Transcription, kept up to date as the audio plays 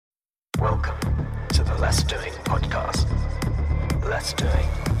Welcome to the Less Doing podcast. Less doing,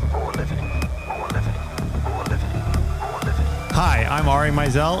 more living, more living, more living, more living. Hi, I'm Ari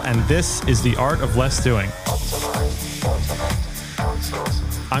Meisel, and this is The Art of Less Doing.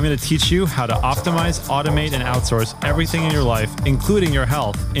 I'm going to teach you how to optimize, automate, and outsource everything in your life, including your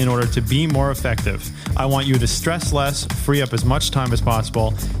health, in order to be more effective. I want you to stress less, free up as much time as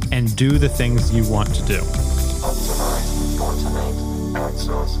possible, and do the things you want to do. Optimize, automate,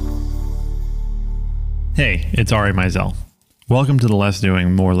 outsource. Hey, it's Ari Meisel. Welcome to the Less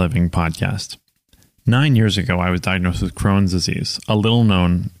Doing, More Living podcast. 9 years ago, I was diagnosed with Crohn's disease, a little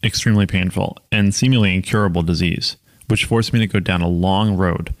known, extremely painful, and seemingly incurable disease, which forced me to go down a long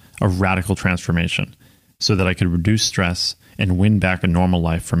road of radical transformation so that I could reduce stress and win back a normal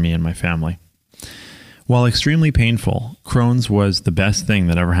life for me and my family. While extremely painful, Crohn's was the best thing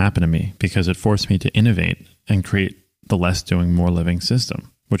that ever happened to me because it forced me to innovate and create the Less Doing, More Living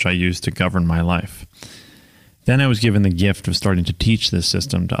system, which I used to govern my life. Then I was given the gift of starting to teach this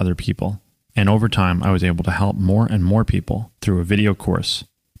system to other people. And over time, I was able to help more and more people through a video course,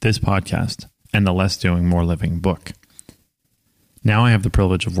 this podcast, and the Less Doing, More Living book. Now I have the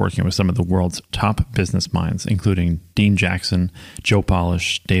privilege of working with some of the world's top business minds, including Dean Jackson, Joe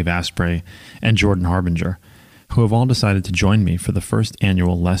Polish, Dave Asprey, and Jordan Harbinger, who have all decided to join me for the first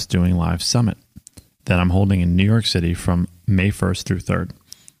annual Less Doing Live Summit that I'm holding in New York City from May 1st through 3rd.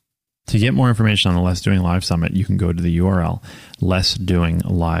 To get more information on the Less Doing Live Summit, you can go to the URL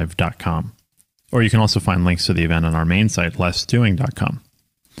lessdoinglive.com. Or you can also find links to the event on our main site, lessdoing.com.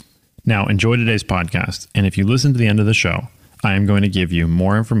 Now, enjoy today's podcast, and if you listen to the end of the show, I am going to give you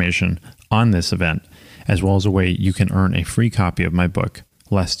more information on this event, as well as a way you can earn a free copy of my book,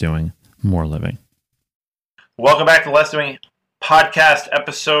 Less Doing, More Living. Welcome back to Less Doing Podcast,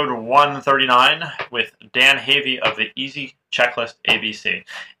 episode 139, with Dan Havey of the Easy Checklist ABC.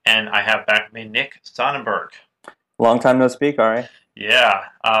 And I have back with me Nick Sonnenberg. Long time no speak, Ari. Yeah,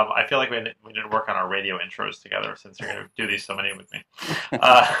 I feel like we didn't work on our radio intros together since you're going to do these so many with me.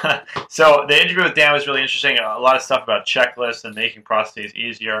 So the interview with Dan was really interesting. A lot of stuff about checklists and making processes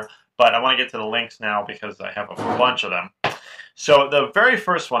easier. But I want to get to the links now because I have a bunch of them. So the very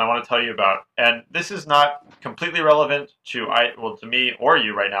first one I want to tell you about, and this is not completely relevant to me or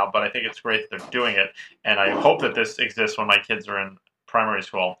you right now, but I think it's great that they're doing it, and I hope that this exists when my kids are in primary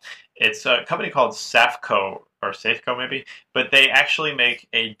school. It's a company called Safeco, or Safeco maybe, but they actually make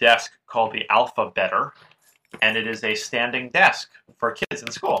a desk called the Alphabetter, and it is a standing desk for kids in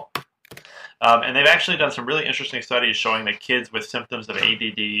school. And they've actually done some really interesting studies showing that kids with symptoms of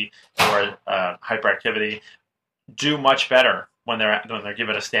ADD or hyperactivity do much better when they're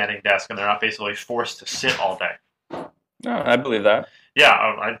given a standing desk and they're not basically forced to sit all day. No, I believe that. Yeah,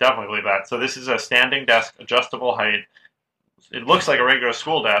 I definitely believe that. So this is a standing desk, adjustable height. It looks like a regular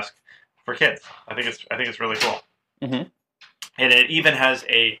school desk for kids. I think it's really cool. Mm-hmm. And it even has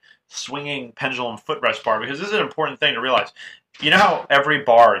a swinging pendulum footrest bar, because this is an important thing to realize. You know how every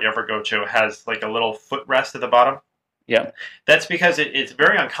bar you ever go to has like a little footrest at the bottom? Yeah. That's because it's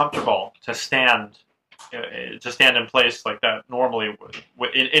very uncomfortable to stand in place like that normally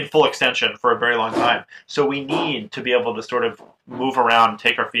in full extension for a very long time. So we need to be able to sort of move around,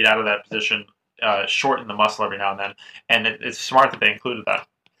 take our feet out of that position, shorten the muscle every now and then. And it's smart that they included that.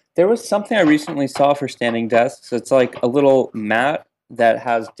 There was something I recently saw for standing desks. It's like a little mat that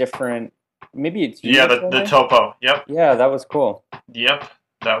has different, maybe it's... Yeah, the topo. Yep. Yeah, that was cool. Yep.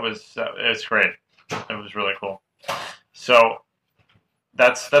 It's great. It was really cool. So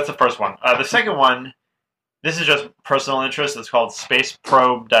that's the first one. The second one, this is just personal interest. It's called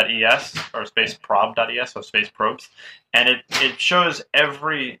spaceprobe.es or spaceprob.es, so space probes. And it shows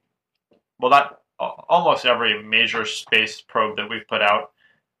almost every major space probe that we've put out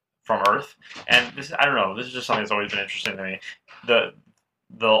from Earth. And this is just something that's always been interesting to me. The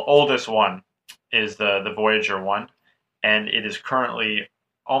oldest one is the Voyager 1, and it is currently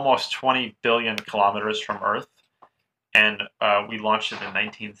almost 20 billion kilometers from Earth. And we launched it in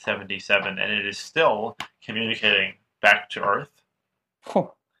 1977, and it is still communicating back to Earth.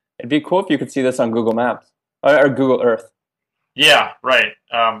 Oh, it'd be cool if you could see this on Google Maps or Google Earth. Yeah, right.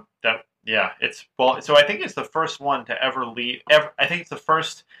 So I think it's the first one to ever leave. I think it's the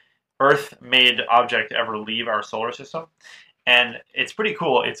first Earth-made object to ever leave our solar system. And it's pretty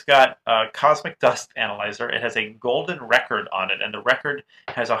cool. It's got a cosmic dust analyzer. It has a golden record on it, and the record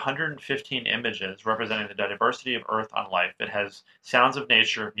has 115 images representing the diversity of Earth on life. It has sounds of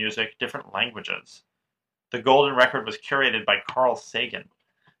nature, music, different languages. The golden record was curated by Carl Sagan.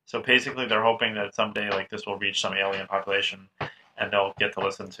 So basically they're hoping that someday like this will reach some alien population, and they'll get to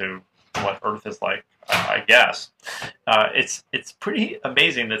listen to what Earth is like, I guess. It's pretty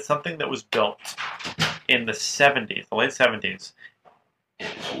amazing that something that was built in the 70s, the late 70s,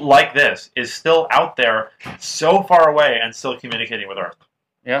 like this, is still out there so far away and still communicating with Earth.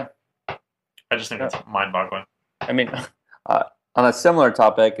 Yeah. I just think that's mind-boggling. I mean, on a similar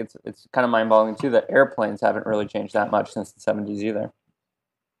topic, it's kind of mind-boggling too that airplanes haven't really changed that much since the 70s either.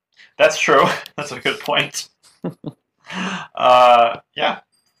 That's true. That's a good point. Yeah,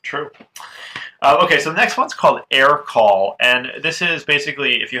 true. Okay, so the next one's called Air Call, and this is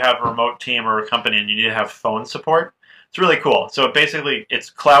basically if you have a remote team or a company and you need to have phone support. It's really cool. So basically, it's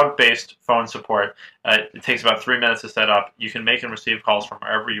cloud-based phone support. It takes about 3 minutes to set up. You can make and receive calls from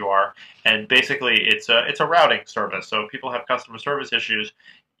wherever you are, and basically, it's a routing service. So if people have customer service issues,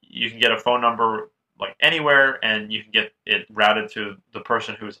 you can get a phone number like anywhere, and you can get it routed to the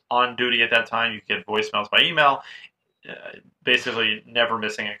person who's on duty at that time. You can get voicemails by email. Basically, never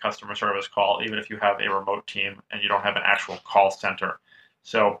missing a customer service call, even if you have a remote team and you don't have an actual call center.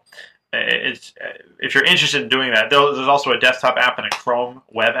 So, if you're interested in doing that, there's also a desktop app and a Chrome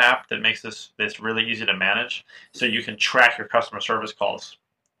web app that makes this really easy to manage, so you can track your customer service calls.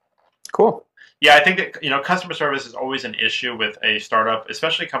 Cool. Yeah, I think that customer service is always an issue with a startup,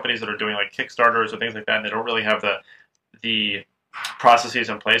 especially companies that are doing like Kickstarters or things like that, and they don't really have the processes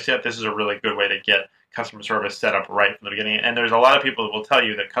in place yet. This is a really good way to get customer service set up right from the beginning. And there's a lot of people that will tell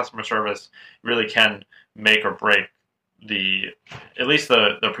you that customer service really can make or break at least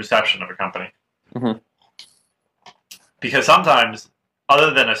the perception of a company. Mm-hmm. Because sometimes,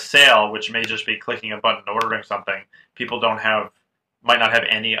 other than a sale, which may just be clicking a button ordering something, people might not have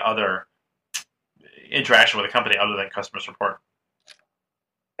any other interaction with a company other than customer support.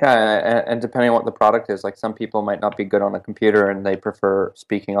 Yeah, and depending on what the product is, like some people might not be good on a computer and they prefer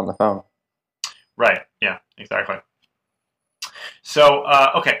speaking on the phone. Right. Yeah. Exactly. So,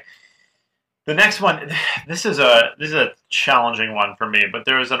 okay. The next one. This is a challenging one for me, but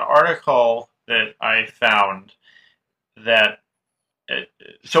there was an article that I found that.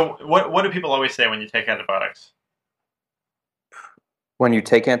 So, what do people always say when you take antibiotics? When you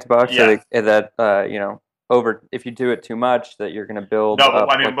take antibiotics, Yeah. if you do it too much, that you're going to build. No, up,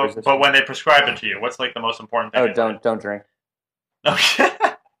 I mean, like, but when they prescribe it to you, what's like the most important thing? Oh, don't drink. Okay.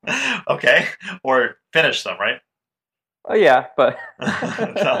 Okay. Or finish them, right? Oh yeah, but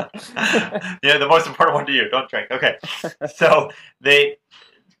So, yeah, the most important one to you: don't drink. Okay. So the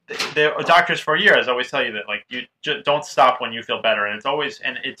doctors for years always tell you that like you don't stop when you feel better, and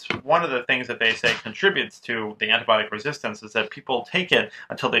it's one of the things that they say contributes to the antibiotic resistance is that people take it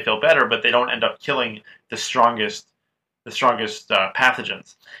until they feel better, but they don't end up killing the strongest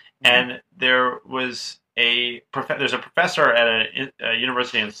pathogens. Mm-hmm. And there's a professor at a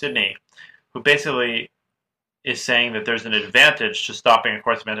university in Sydney who basically is saying that there's an advantage to stopping a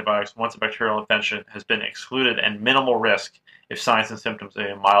course of antibiotics once a bacterial infection has been excluded and minimal risk if signs and symptoms of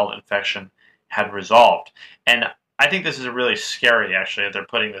a mild infection had resolved. And I think this is really scary, actually, that they're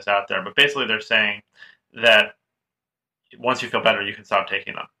putting this out there. But basically they're saying that once you feel better, you can stop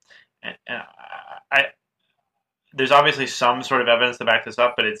taking them. And there's obviously some sort of evidence to back this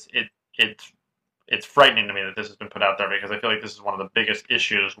up, but it's frightening to me that this has been put out there because I feel like this is one of the biggest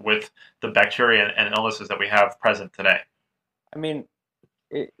issues with the bacteria and illnesses that we have present today. I mean,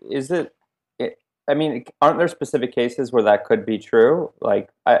 aren't there specific cases where that could be true? Like,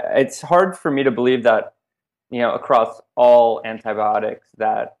 it's hard for me to believe that, across all antibiotics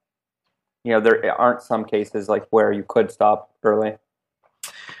that, there aren't some cases like where you could stop early.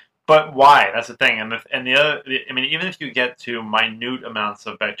 But why? That's the thing. And the other, I mean, even if you get to minute amounts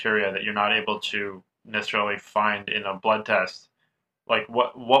of bacteria that you're not able to necessarily find in a blood test, like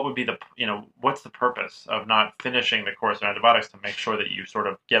what would be what's the purpose of not finishing the course of antibiotics to make sure that you sort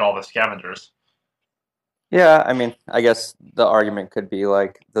of get all the scavengers? Yeah, I mean, I guess the argument could be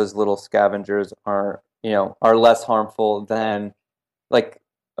like those little scavengers are less harmful than, like,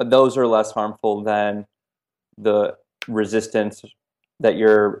 those are less harmful than the resistance that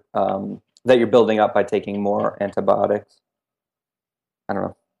you're building up by taking more antibiotics. I don't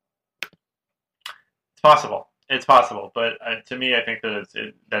know. It's possible, but to me, I think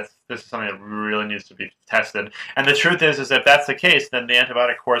that this is something that really needs to be tested. And the truth is if that's the case, then the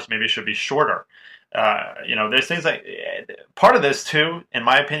antibiotic course maybe should be shorter. There's things like part of this too, in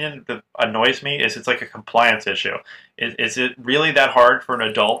my opinion, that annoys me is it's like a compliance issue. Is it really that hard for an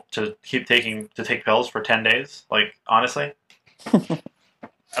adult to take pills for 10 days? Like, honestly.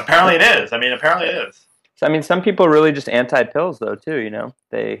 Apparently it is. Apparently it is. So, some people really just anti-pills, though, too,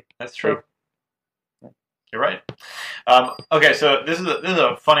 That's true. You're right. Okay, so this is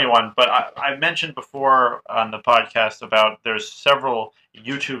a funny one, but I mentioned before on the podcast about there's several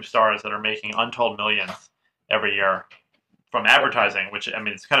YouTube stars that are making untold millions every year from advertising, which I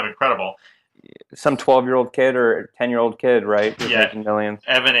mean it's kind of incredible. Some 12-year-old kid or 10-year-old kid, right, who's Yeah, making millions.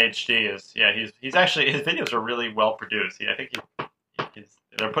 Evan HD is he's actually his videos are really well produced. I think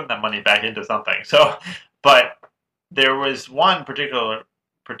they're putting that money back into something. So, but there was one particular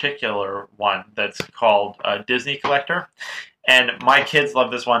one that's called Disney Collector, and my kids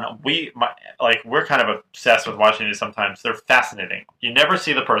love this one. We're kind of obsessed with watching these sometimes. They're fascinating. You never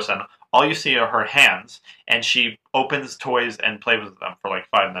see the person. All you see are her hands, and she opens toys and plays with them for like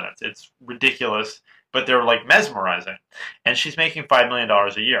 5 minutes. It's ridiculous, but they're like mesmerizing. And she's making $5 million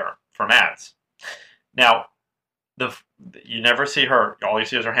a year from ads. Now, the you never see her. All you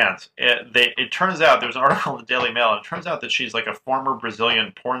see is her hands. It turns out there's an article in the Daily Mail, and it turns out that she's like a former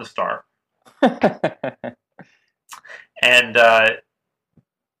Brazilian porn star, and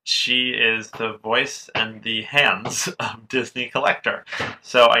she is the voice and the hands of Disney Collector.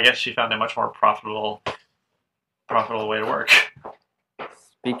 So I guess she found a much more profitable way to work.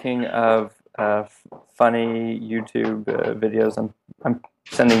 Speaking of funny YouTube videos, I'm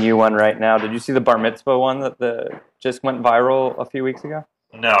sending you one right now. Did you see the bar mitzvah one that just went viral a few weeks ago?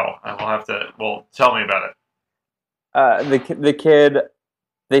 No, I will have to. Well, tell me about it. The kid,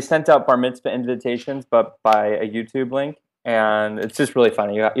 they sent out bar mitzvah invitations, but by a YouTube link, and it's just really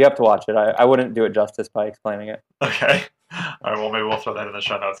funny. You have to watch it. I wouldn't do it justice by explaining it. Okay. All right, well, maybe we'll throw that in the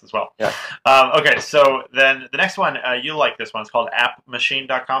show notes as well. Yeah. Okay, so then the next one, you like this one. It's called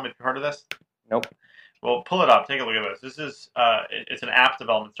appmachine.com. Have you heard of this? Nope. Well, pull it up. Take a look at this. This is it's an app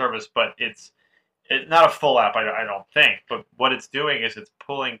development service, but it's not a full app, I don't think. But what it's doing is it's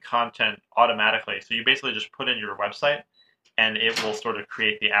pulling content automatically. So you basically just put in your website, and it will sort of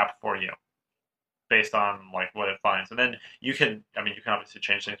create the app for you based on like what it finds. And then you can obviously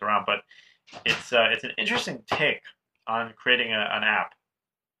change things around, but it's an interesting take on creating an app.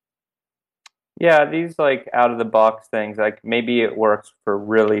 Yeah, these like out of the box things, like maybe it works for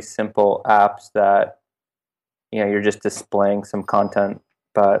really simple apps that you're just displaying some content,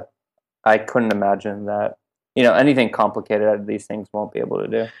 but I couldn't imagine that anything complicated these things won't be able to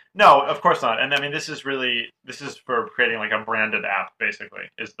do. No, of course not. And I mean, this is for creating like a branded app, basically,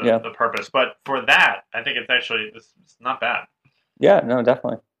 is the purpose. But for that, I think it's not bad. Yeah, no,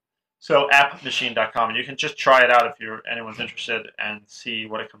 definitely. So appmachine.com, and you can just try it out if anyone's interested and see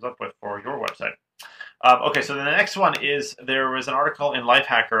what it comes up with for your website. Okay, so the next one is there was an article in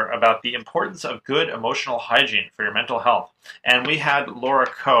Lifehacker about the importance of good emotional hygiene for your mental health. And we had Laura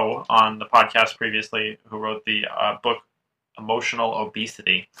Coe on the podcast previously, who wrote the book Emotional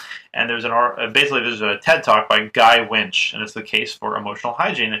Obesity. And there's there's a TED Talk by Guy Winch, and it's the case for emotional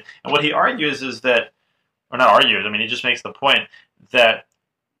hygiene. And what he argues is that, or not argues, I mean, he just makes the point that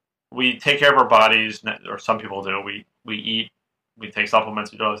we take care of our bodies, or some people do. We eat, we take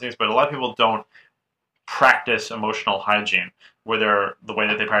supplements, we do all those things, but a lot of people don't practice emotional hygiene, where the way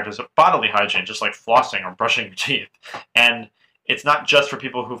that they practice bodily hygiene, just like flossing or brushing your teeth. And it's not just for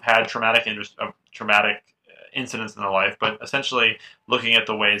people who've had traumatic incidents in their life, but essentially looking at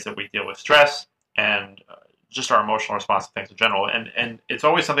the ways that we deal with stress and just our emotional response to things in general. And it's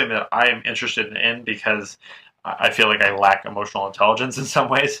always something that I am interested in because I feel like I lack emotional intelligence in some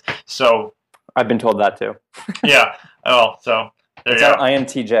ways. So I've been told that too. Yeah. Well, so there it's you go.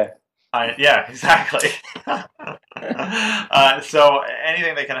 INTJ. Yeah, exactly. So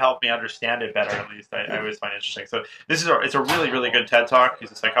anything that can help me understand it better, at least, I always find interesting. So it's a really, really good TED Talk.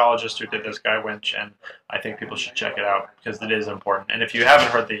 He's a psychologist who did this, Guy Winch, and I think people should check it out because it is important. And if you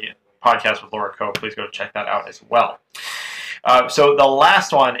haven't heard the podcast with Laura Coe, please go check that out as well. So the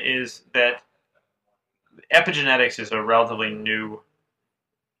last one is that epigenetics is a relatively new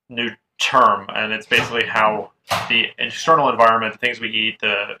term, and it's basically how the external environment, the things we eat,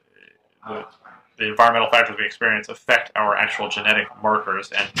 the environmental factors we experience affect our actual genetic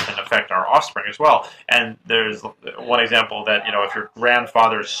markers and can affect our offspring as well. And there's one example that, if your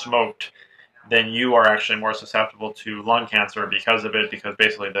grandfather smoked, then you are actually more susceptible to lung cancer because of it, because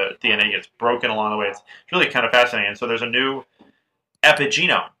basically the DNA gets broken along the way. It's really kind of fascinating. And so there's a new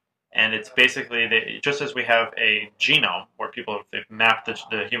epigenome. And it's basically, just as we have a genome where they've mapped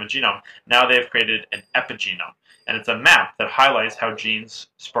the human genome, now they've created an epigenome. And it's a map that highlights how genes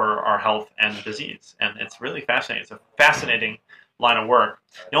spur our health and disease. And it's really fascinating. It's a fascinating line of work.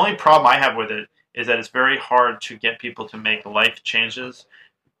 The only problem I have with it is that it's very hard to get people to make life changes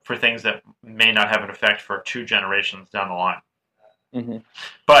for things that may not have an effect for 2 generations down the line. Mm-hmm.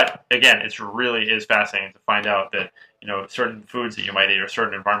 But again, it really is fascinating to find out that certain foods that you might eat or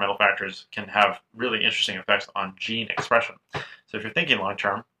certain environmental factors can have really interesting effects on gene expression. So if you're thinking long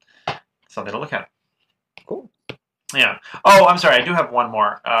term, something to look at. Cool. Yeah. Oh, I'm sorry. I do have one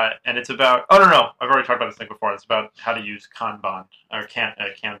more, and it's about. Oh no, I've already talked about this thing before. It's about how to use Kanban or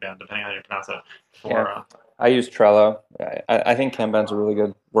Kanban, depending on how you pronounce it. I use Trello. I think Kanban's a really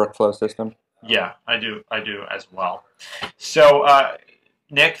good workflow system. Yeah, I do as well. So,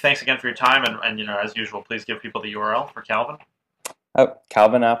 Nick, thanks again for your time, and as usual, please give people the URL for Calvin.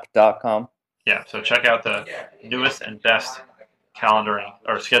 CalvinApp.com. Yeah, so check out the newest and best calendaring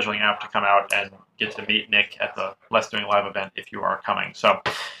or scheduling app to come out and get to meet Nick at the Let's Doing Live event if you are coming. So,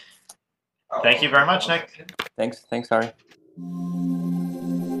 thank you very much, Nick. Thanks, Ari.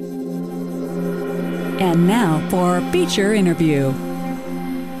 And now for our feature interview.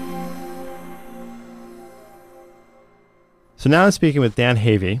 So now I'm speaking with Dan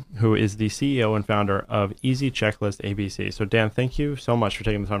Havey, who is the CEO and founder of Easy Checklist ABC. So Dan, thank you so much for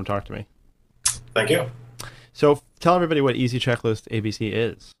taking the time to talk to me. Thank you. So tell everybody what Easy Checklist ABC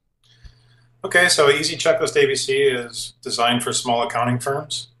is. Okay, so Easy Checklist ABC is designed for small accounting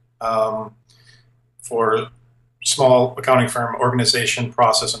firms, for small accounting firm organization,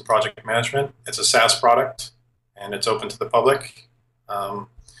 process, and project management. It's a SaaS product, and it's open to the public, and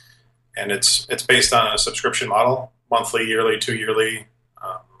it's based on a subscription model, monthly, yearly, 2-yearly,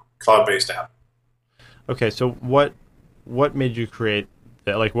 cloud-based app. Okay, so what made you create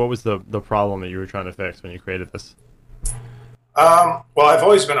that? Like, what was the problem that you were trying to fix when you created this? Well, I've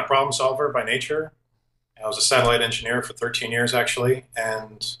always been a problem solver by nature. I was a satellite engineer for 13 years, actually,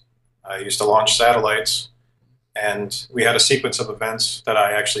 and I used to launch satellites. And we had a sequence of events that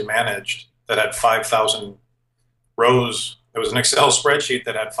I actually managed that had 5,000 rows. It was an Excel spreadsheet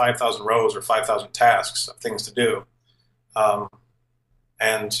that had 5,000 rows or 5,000 tasks of things to do.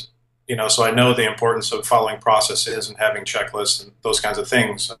 So I know the importance of following processes and having checklists and those kinds of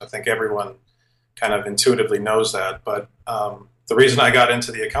things. I think everyone kind of intuitively knows that. But the reason I got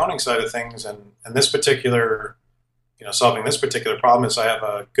into the accounting side of things and this particular, solving this particular problem is I have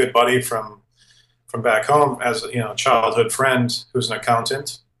a good buddy from back home as a childhood friend who's an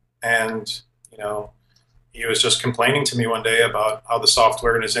accountant, and he was just complaining to me one day about how the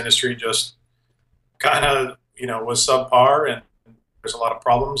software in his industry just kind of was subpar, and there's a lot of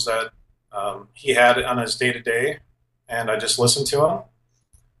problems that he had on his day-to-day, and I just listened to him.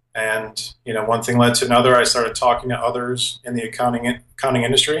 And one thing led to another. I started talking to others in the accounting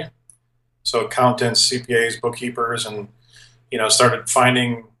industry, so accountants, CPAs, bookkeepers, and started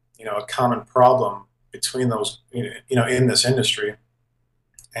finding a common problem between those in this industry,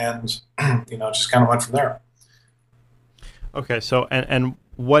 and just kind of went from there. Okay, so and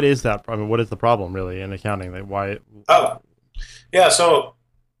what is that problem? What is the problem really in accounting? Like why? Oh, yeah. So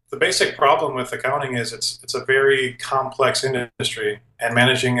the basic problem with accounting is it's a very complex industry, and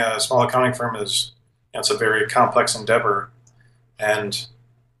managing a small accounting firm is it's a very complex endeavor. And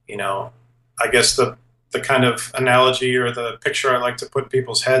I guess the kind of analogy or the picture I like to put in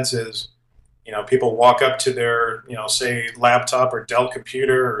people's heads is, people walk up to their say laptop or Dell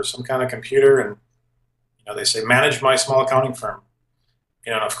computer or some kind of computer, and they say, "Manage my small accounting firm."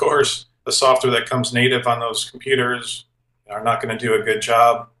 And of course, the software that comes native on those computers are not going to do a good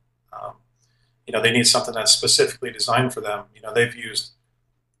job. They need something that's specifically designed for them. They've used,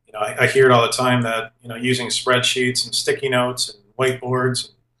 I hear it all the time that, using spreadsheets and sticky notes and whiteboards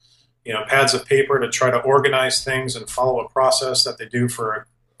and, pads of paper to try to organize things and follow a process that they do for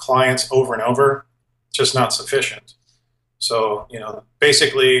clients over and over, just not sufficient. So,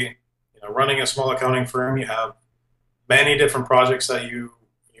 basically, running a small accounting firm, you have many different projects that you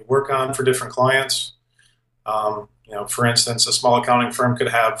work on for different clients. For instance, a small accounting firm could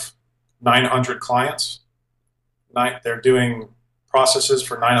have 900 clients. They're doing processes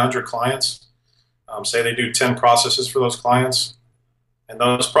for 900 clients. Say they do 10 processes for those clients, and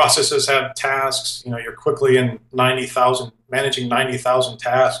those processes have tasks. You're quickly in managing 90,000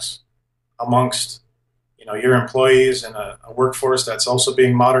 tasks amongst your employees and a workforce that's also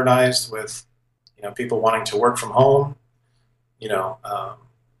being modernized with people wanting to work from home,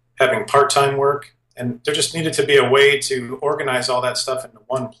 having part-time work. And there just needed to be a way to organize all that stuff into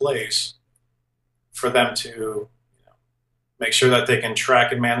one place for them to make sure that they can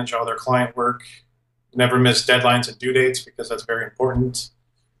track and manage all their client work, never miss deadlines and due dates, because that's very important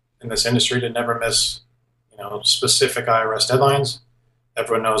in this industry to never miss specific IRS deadlines.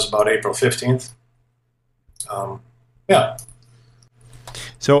 Everyone knows about April 15th. Yeah.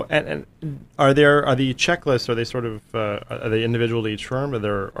 So, and are the checklists? Are they sort of are they individual to each firm?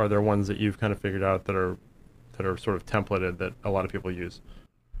 Are there ones that you've kind of figured out that are sort of templated that a lot of people use?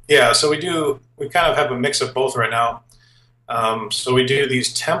 Yeah, so we kind of have a mix of both right now. So we do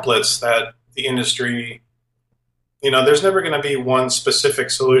these templates that the industry, there's never going to be one specific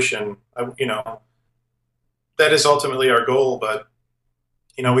solution. That is ultimately our goal, but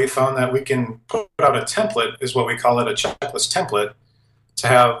we found that we can put out a template, is what we call it, a checklist template, to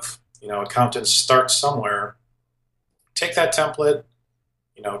have accountants start somewhere, take that template,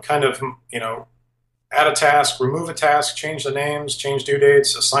 kind of add a task, remove a task, change the names, change due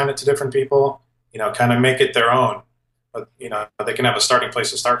dates, assign it to different people, kind of make it their own. But they can have a starting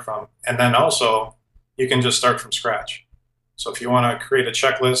place to start from, and then also you can just start from scratch. So if you want to create a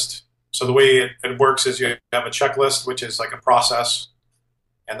checklist, so the way it works is you have a checklist, which is like a process,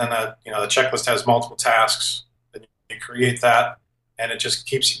 and then the checklist has multiple tasks. Then you create that, and it just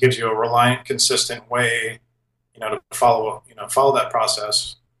gives you a reliant, consistent way, to follow that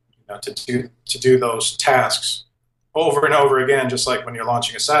process, to do those tasks over and over again, just like when you're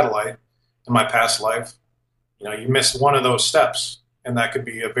launching a satellite. In my past life, you miss one of those steps, and that could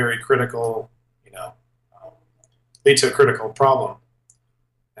be a very critical, lead to a critical problem.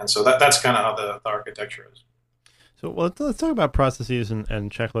 And so that's kind of how the architecture is. So let's talk about processes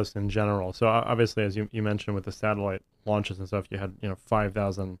and checklists in general. So obviously, as you mentioned with the satellite launches and stuff, you had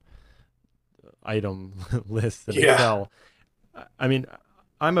 5,000 item lists in Excel. I mean,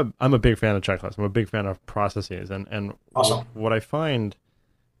 I'm a big fan of checklists. I'm a big fan of processes, and awesome. What I find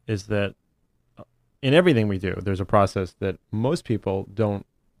is that in everything we do, there's a process that most people don't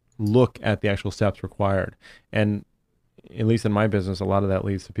look at the actual steps required. And at least in my business, a lot of that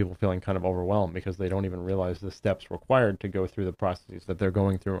leads to people feeling kind of overwhelmed because they don't even realize the steps required to go through the processes that they're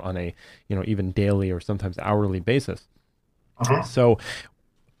going through on a, even daily or sometimes hourly basis. Uh-huh. So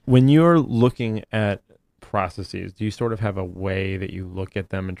when you're looking at processes, do you sort of have a way that you look at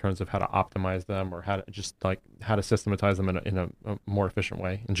them in terms of how to optimize them, or how to systematize them in a more efficient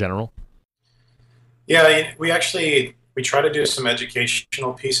way in general? Yeah, we try to do some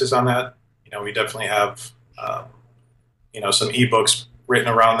educational pieces on that. We definitely have, some ebooks written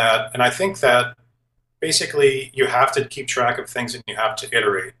around that. And I think that basically you have to keep track of things and you have to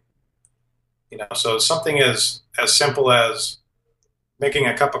iterate. So something as simple as making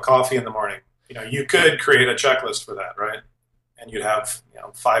a cup of coffee in the morning. You could create a checklist for that, right? And you'd have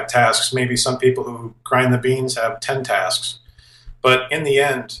 5 tasks. Maybe some people who grind the beans have 10 tasks. But in the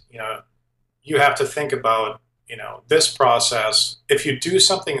end, you have to think about, this process. If you do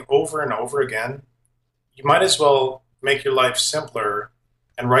something over and over again, you might as well make your life simpler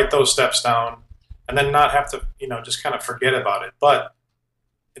and write those steps down, and then not have to, just kind of forget about it. But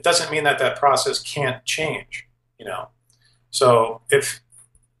it doesn't mean that process can't change, So if,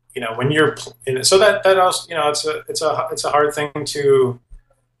 when you're, so that also, it's a hard thing to,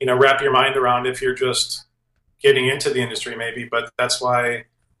 wrap your mind around if you're just getting into the industry maybe, but that's why,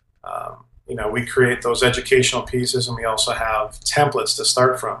 we create those educational pieces, and we also have templates to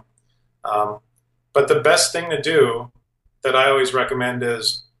start from. But the best thing to do that I always recommend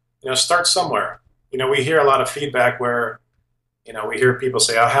is, start somewhere. We hear a lot of feedback where, we hear people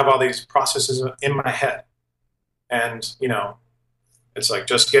say, I have all these processes in my head. And, it's like,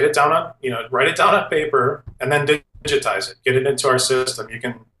 just get it down on, write it down on paper and then digitize it, get it into our system.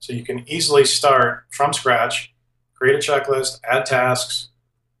 You can easily start from scratch, create a checklist, add tasks,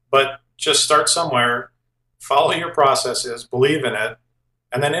 but just start somewhere, follow your processes, believe in it,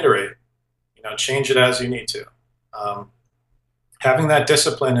 and then iterate. Change it as you need to. Having that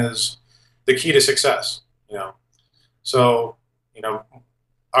discipline is the key to success. So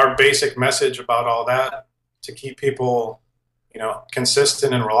our basic message about all that, to keep people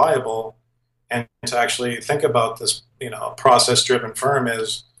consistent and reliable, and to actually think about this process-driven firm,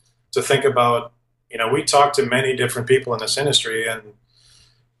 is to think about we talk to many different people in this industry, and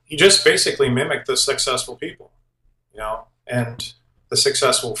you just basically mimic the successful people, and the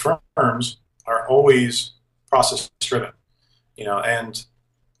successful firms are always process driven, and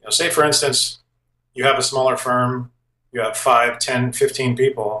say for instance, you have a smaller firm, you have 5, 10, 15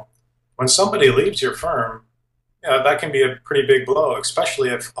 people. When somebody leaves your firm, that can be a pretty big blow, especially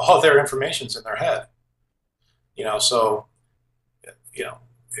if all their information's in their head. So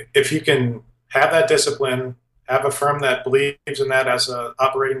if you can have that discipline, have a firm that believes in that as an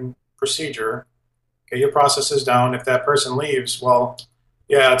operating procedure, get your processes down. If that person leaves, well,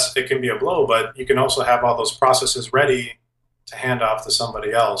 yeah, it can be a blow, but you can also have all those processes ready to hand off to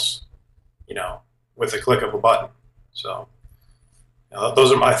somebody else, with a click of a button. So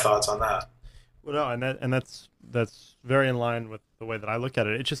those are my thoughts on that. Well, no, and that's very in line with the way that I look at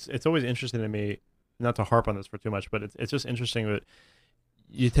it. It's always interesting to me, not to harp on this for too much, but it's just interesting that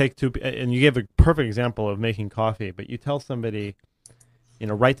you take two, and you gave a perfect example of making coffee, but you tell somebody,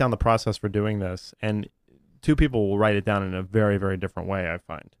 write down the process for doing this, and two people will write it down in a very, very different way, I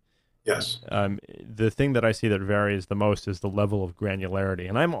find. Yes. The thing that I see that varies the most is the level of granularity,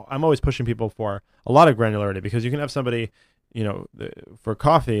 and I'm always pushing people for a lot of granularity, because you can have somebody, for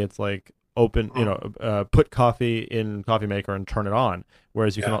coffee, it's like put coffee in coffee maker and turn it on.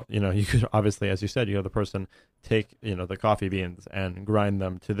 Whereas you can, you could obviously, as you said, you have the person take, the coffee beans and grind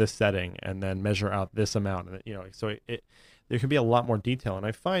them to this setting and then measure out this amount. And, so there can be a lot more detail. And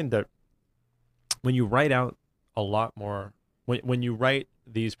I find that when you write out a lot more, when you write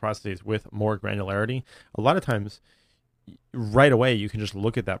these processes with more granularity, a lot of times right away you can just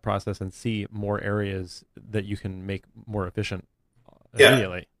look at that process and see more areas that you can make more efficient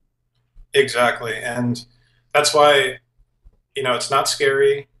immediately. Exactly. And that's why, it's not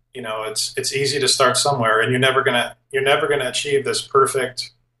scary. It's easy to start somewhere, and you're never gonna achieve this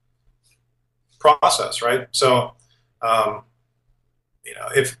perfect process, right? So,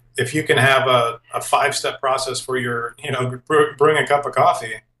 if you can have a 5-step process for your, brewing a cup of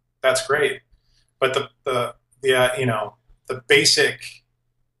coffee, that's great. But the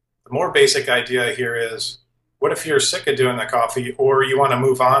more basic idea here is, what if you're sick of doing the coffee, or you want to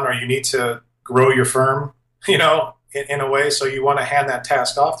move on, or you need to grow your firm, in a way, so you want to hand that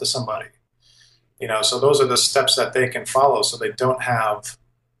task off to somebody, so those are the steps that they can follow, so they don't have,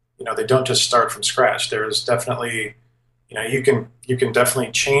 they don't just start from scratch. There's definitely, you can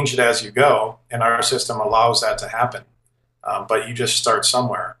definitely change it as you go, and our system allows that to happen. But you just start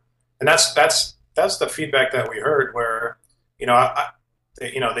somewhere, and that's the feedback that we heard, where,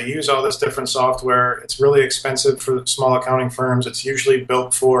 they use all this different software. It's really expensive for small accounting firms. It's usually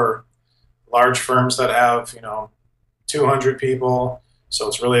built for large firms that have, 200 people. So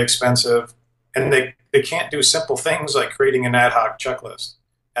it's really expensive. And they can't do simple things like creating an ad hoc checklist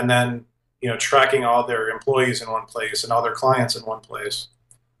and then, tracking all their employees in one place and all their clients in one place.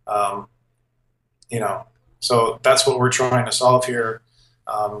 So that's what we're trying to solve here.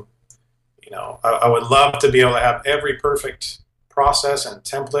 I would love to be able to have every perfect process and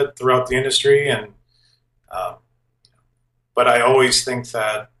template throughout the industry, and but I always think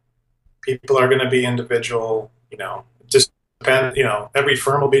that people are going to be individual. Just depend. Every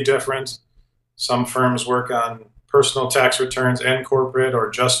firm will be different. Some firms work on personal tax returns and corporate, or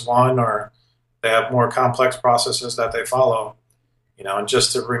just one, or they have more complex processes that they follow. And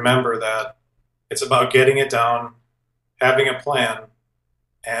just to remember that it's about getting it down, having a plan,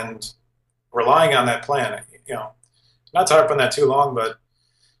 and relying on that plan. Not to harp on that too long, but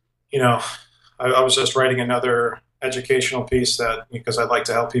I was just writing another educational piece because I'd like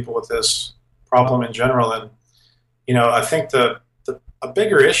to help people with this problem in general, and I think a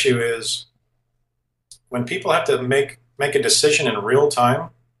bigger issue is when people have to make a decision in real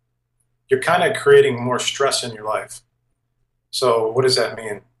time. You're kind of creating more stress in your life. So what does that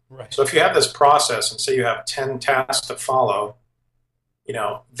mean? Right. So if you have this process and say you have 10 tasks to follow,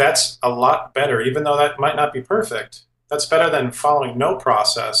 that's a lot better, even though that might not be perfect. That's better than following no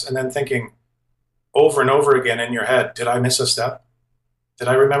process and then thinking over and over again in your head, did I miss a step? Did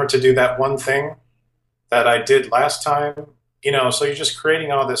I remember to do that one thing that I did last time? So you're just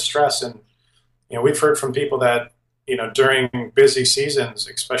creating all this stress. And, we've heard from people that, during busy seasons,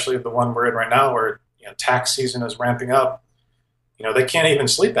 especially the one we're in right now, where tax season is ramping up, they can't even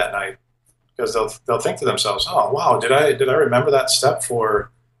sleep at night because they'll think to themselves, oh, wow, did I remember that step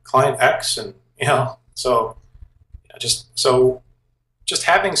for client X? And, just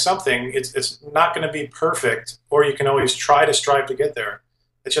having something, it's not going to be perfect, or you can always strive to get there.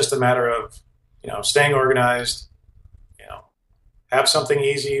 It's just a matter of, staying organized, have something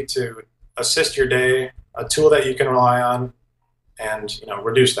easy to assist your day, a tool that you can rely on, and,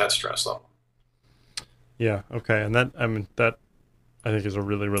 reduce that stress level. Yeah. Okay. And that I think is a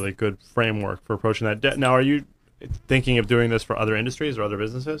really, really good framework for approaching that. Now, are you thinking of doing this for other industries or other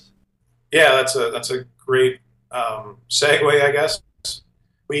businesses? Yeah, that's a great segue, I guess.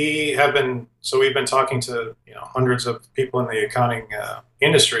 We've been talking to hundreds of people in the accounting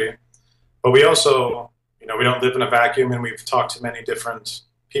industry, but we also we don't live in a vacuum, and we've talked to many different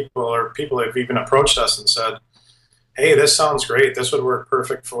people, or people have even approached us and said, hey, this sounds great. This would work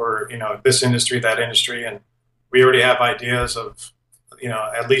perfect for this industry, that industry, and we already have ideas of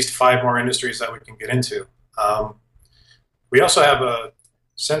at least 5 more industries that we can get into. We also have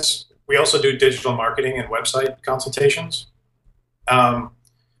since we also do digital marketing and website consultations.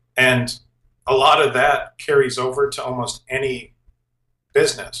 And a lot of that carries over to almost any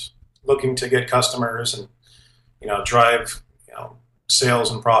business looking to get customers and, drive,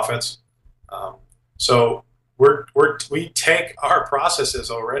 sales and profits. So we take our processes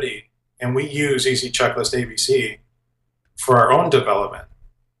already and we use Easy Checklist ABC for our own development.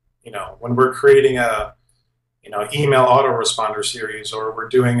 when we're creating a, email autoresponder series, or we're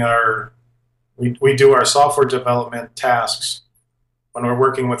doing we do our software development tasks when we're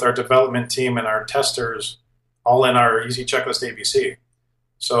working with our development team and our testers, all in our Easy Checklist ABC.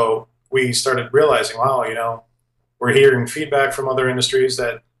 So we started realizing, wow, we're hearing feedback from other industries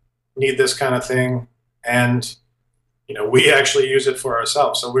that need this kind of thing, and we actually use it for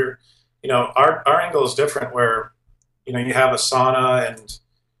ourselves. So we're, our angle is different, where you have Asana and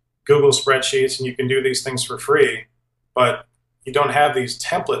Google spreadsheets, and you can do these things for free, but you don't have these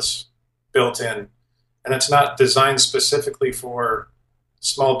templates built in, and it's not designed specifically for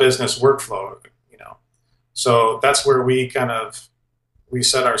small business workflow. So that's where we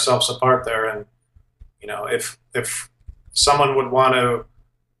set ourselves apart there. And if someone would want to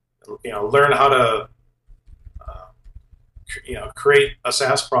learn how to create a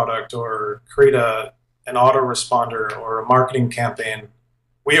SaaS product, or create an autoresponder or a marketing campaign,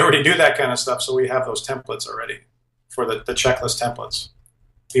 we already do that kind of stuff. So we have those templates already for the checklist templates.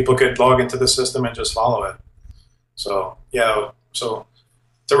 People could log into the system and just follow it. So so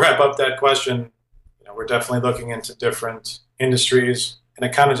to wrap up that question, we're definitely looking into different industries, and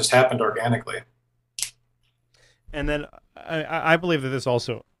it kind of just happened organically. And then I believe that this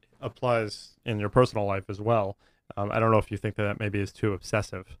also applies in your personal life as well. I don't know if you think that maybe is too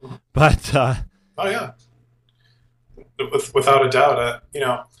obsessive, but oh yeah, without a doubt.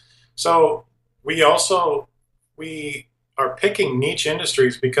 So we are picking niche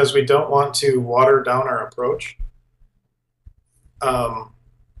industries because we don't want to water down our approach.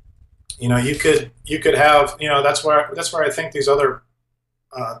 You could have, that's where I think these other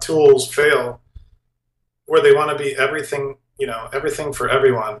tools fail, where they want to be everything for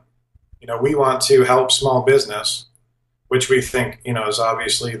everyone. We want to help small business, which we think, is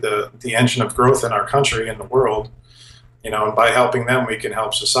obviously the engine of growth in our country and the world. And by helping them, we can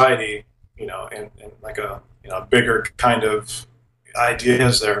help society, in like a bigger kind of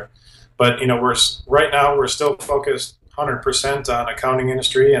ideas there. But right now we're still focused 100% on accounting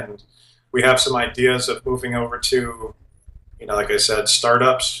industry, and we have some ideas of moving over to, like I said,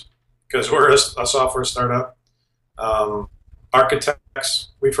 startups, because we're a software startup. Architects,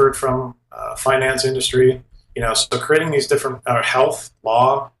 we've heard from, finance industry, so creating these different, health,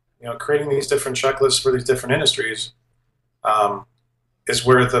 law, creating these different checklists for these different industries is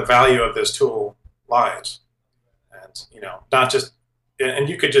where the value of this tool lies. And, not just, and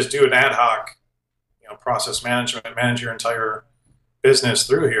you could just do an ad hoc, process management, manage your entire business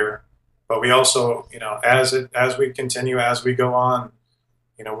through here. But we also, as we continue, as we go on,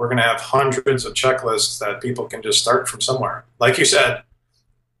 we're going to have hundreds of checklists that people can just start from somewhere. Like you said,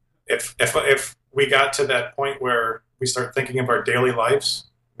 if we got to that point where we start thinking of our daily lives,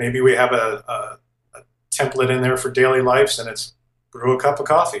 maybe we have a template in there for daily lives, and it's brew a cup of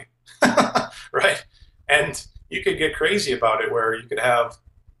coffee, right? And you could get crazy about it, where you could have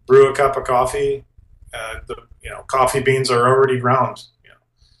brew a cup of coffee. Coffee beans are already ground.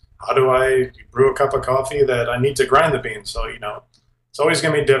 How do I brew a cup of coffee that I need to grind the beans? So, it's always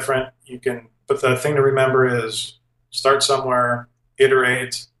going to be different. But the thing to remember is start somewhere,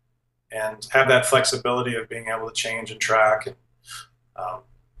 iterate, and have that flexibility of being able to change and track. So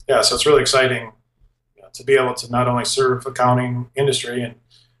it's really exciting, to be able to not only serve accounting industry, and,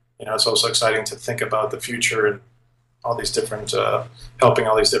 it's also exciting to think about the future and all these different, helping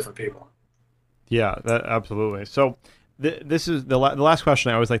all these different people. Yeah, absolutely. So this is the last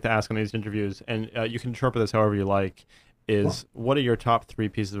question I always like to ask on these interviews, and you can interpret this however you like, is what are your top 3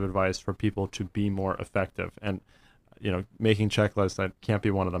 pieces of advice for people to be more effective? And, making checklists, that can't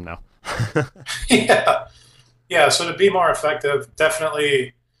be one of them now. Yeah. So to be more effective,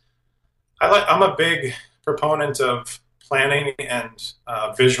 definitely, I'm a big proponent of planning and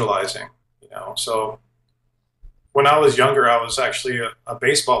visualizing, So when I was younger, I was actually a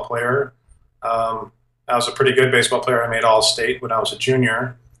baseball player. I was a pretty good baseball player. I made All-State when I was a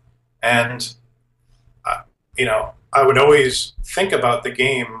junior. And, I would always think about the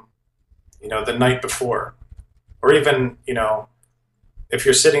game, the night before. Or even, if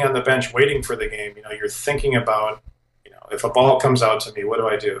you're sitting on the bench waiting for the game, you're thinking about, if a ball comes out to me, what do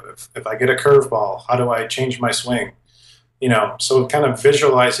I do? If I get a curveball, how do I change my swing? So kind of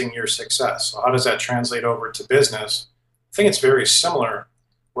visualizing your success. So how does that translate over to business? I think it's very similar,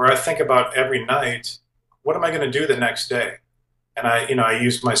 where I think about every night, what am I going to do the next day? And I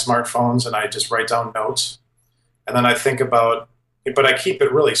use my smartphones and I just write down notes. And then I think about, but I keep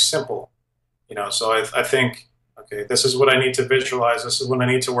it really simple, so I think, okay, this is what I need to visualize. This is what I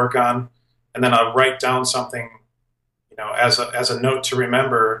need to work on. And then I'll write down something, as a note to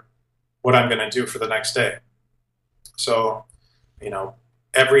remember what I'm going to do for the next day. So,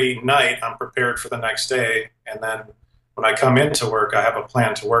 every night I'm prepared for the next day. And then when I come into work, I have a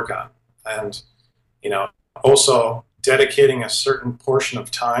plan to work on. And, also dedicating a certain portion of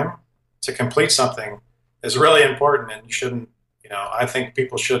time to complete something is really important. And you shouldn't, I think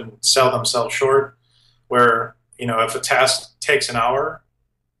people shouldn't sell themselves short where, if a task takes an hour,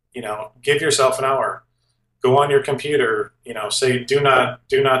 give yourself an hour. Go on your computer, say, do not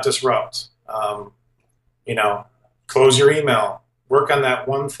disrupt, close your email, work on that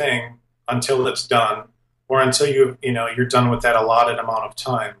one thing until it's done, or until you're done with that allotted amount of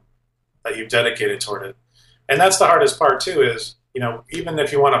time that you've dedicated toward it. And that's the hardest part too, is, even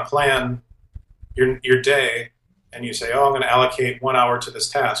if you want to plan your day and you say, oh, I'm going to allocate 1 hour to this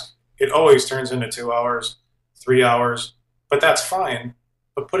task, it always turns into 2 hours, 3 hours, but that's fine.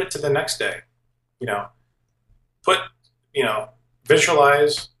 But put it to the next day,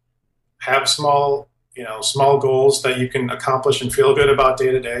 visualize, have small goals that you can accomplish and feel good about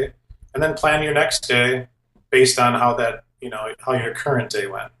day to day, and then plan your next day based on how your current day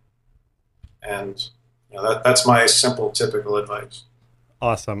went. And, that's my simple, typical advice.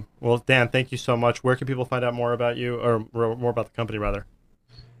 Awesome. Well, Dan, thank you so much. Where can people find out more about you, or more about the company, rather?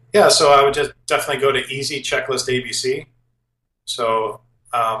 Yeah, so I would just definitely go to Easy Checklist ABC. So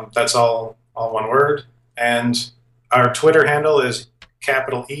that's all one word. And our Twitter handle is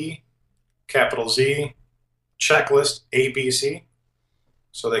capital E, capital Z, Checklist ABC.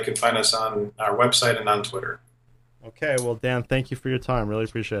 So they can find us on our website and on Twitter. Okay, well, Dan, thank you for your time. Really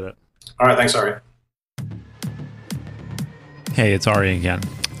appreciate it. All right, thanks, Ari. Hey, it's Ari again.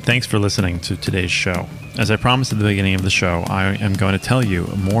 Thanks for listening to today's show. As I promised at the beginning of the show, I am going to tell you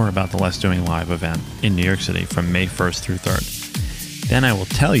more about the Less Doing Live event in New York City from May 1st through 3rd. Then I will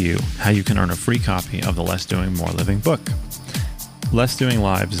tell you how you can earn a free copy of the Less Doing, More Living book. Less Doing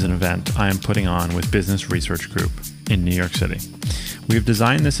Live is an event I am putting on with Business Research Group in New York City. We have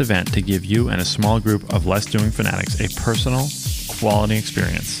designed this event to give you and a small group of Less Doing fanatics a personal, quality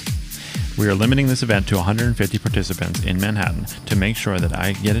experience. We are limiting this event to 150 participants in Manhattan to make sure that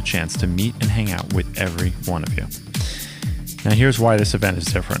I get a chance to meet and hang out with every one of you. Now here's why this event is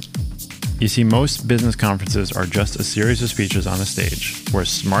different. You see, most business conferences are just a series of speeches on a stage where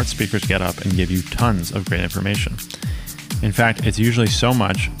smart speakers get up and give you tons of great information. In fact, it's usually so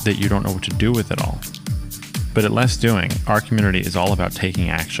much that you don't know what to do with it all. But at Less Doing, our community is all about taking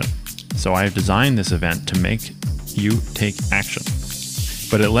action. So I have designed this event to make you take action.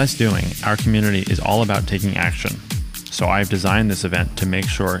 But at Less Doing, our community is all about taking action. So I've designed this event to make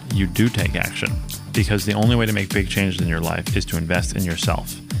sure you do take action, because the only way to make big changes in your life is to invest in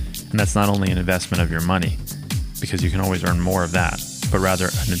yourself. And that's not only an investment of your money, because you can always earn more of that, but rather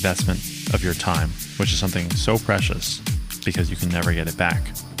an investment of your time, which is something so precious because you can never get it back.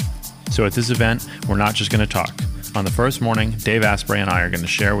 So at this event, we're not just going to talk. On the first morning, Dave Asprey and I are going to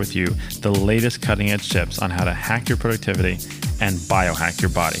share with you the latest cutting-edge tips on how to hack your productivity and biohack your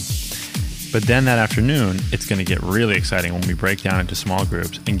body. But then that afternoon, it's going to get really exciting when we break down into small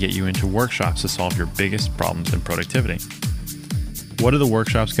groups and get you into workshops to solve your biggest problems in productivity. What are the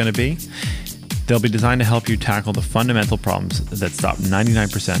workshops going to be? They'll be designed to help you tackle the fundamental problems that stop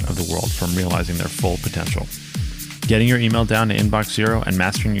 99% of the world from realizing their full potential. Getting your email down to inbox zero and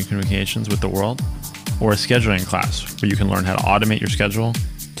mastering your communications with the world? Or a scheduling class where you can learn how to automate your schedule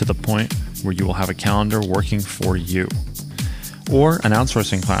to the point where you will have a calendar working for you. Or an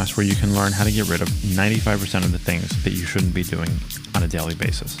outsourcing class where you can learn how to get rid of 95% of the things that you shouldn't be doing on a daily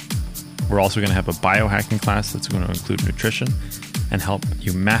basis. We're also going to have a biohacking class that's going to include nutrition and help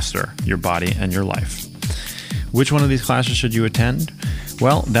you master your body and your life. Which one of these classes should you attend?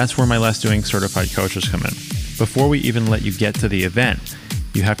 Well, that's where my Less Doing certified coaches come in. Before we even let you get to the event,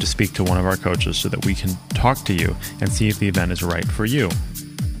 you have to speak to one of our coaches so that we can talk to you and see if the event is right for you.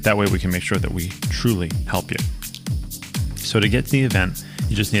 That way we can make sure that we truly help you. So to get to the event,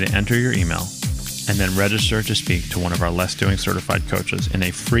 you just need to enter your email and then register to speak to one of our Less Doing certified coaches in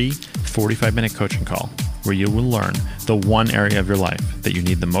a free 45-minute coaching call where you will learn the one area of your life that you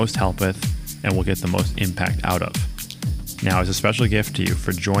need the most help with and will get the most impact out of. Now, as a special gift to you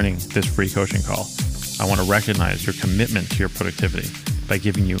for joining this free coaching call, I want to recognize your commitment to your productivity by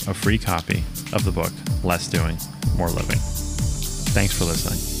giving you a free copy of the book, Less Doing, More Living. Thanks for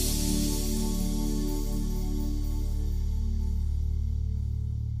listening.